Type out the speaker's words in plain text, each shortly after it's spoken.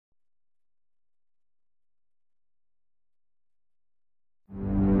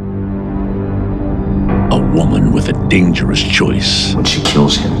woman with a dangerous choice. When she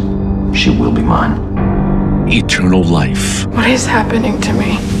kills him, she will be mine. Eternal life. What is happening to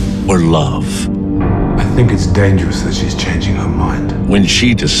me? Or love. I think it's dangerous that she's changing her mind. When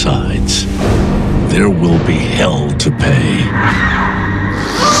she decides, there will be hell to pay.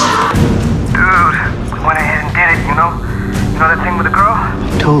 Dude, we went ahead and did it, you know? You know that thing with the girl?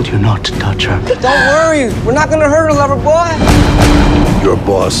 I told you not to touch her. Don't worry, we're not gonna hurt her, lover boy. Your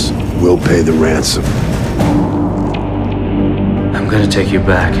boss will pay the ransom. I'm gonna take you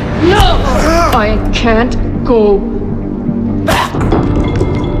back. No! I can't go back.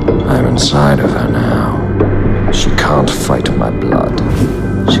 I'm inside of her now. She can't fight my blood.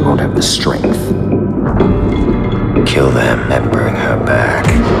 She won't have the strength. Kill them and bring her back.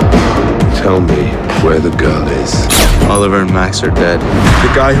 Tell me where the girl is. Oliver and Max are dead.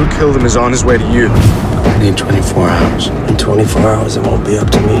 The guy who killed them is on his way to you. I need 24 hours. In 24 hours, it won't be up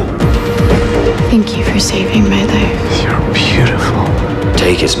to me. Thank you for saving my life. You're beautiful.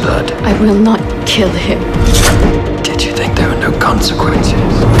 Take his blood. I will not kill him. Did you think there were no consequences?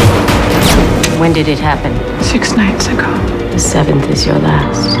 When did it happen? 6 nights ago. The 7th is your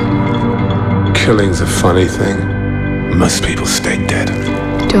last. Killing's a funny thing. Most people stay dead.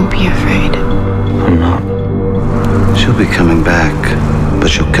 Don't be afraid. I'm not. She'll be coming back, but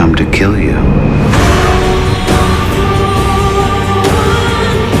she'll come to kill you.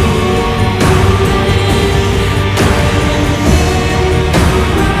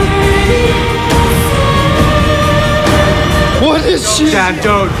 What is she? Dad,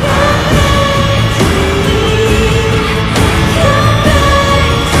 don't.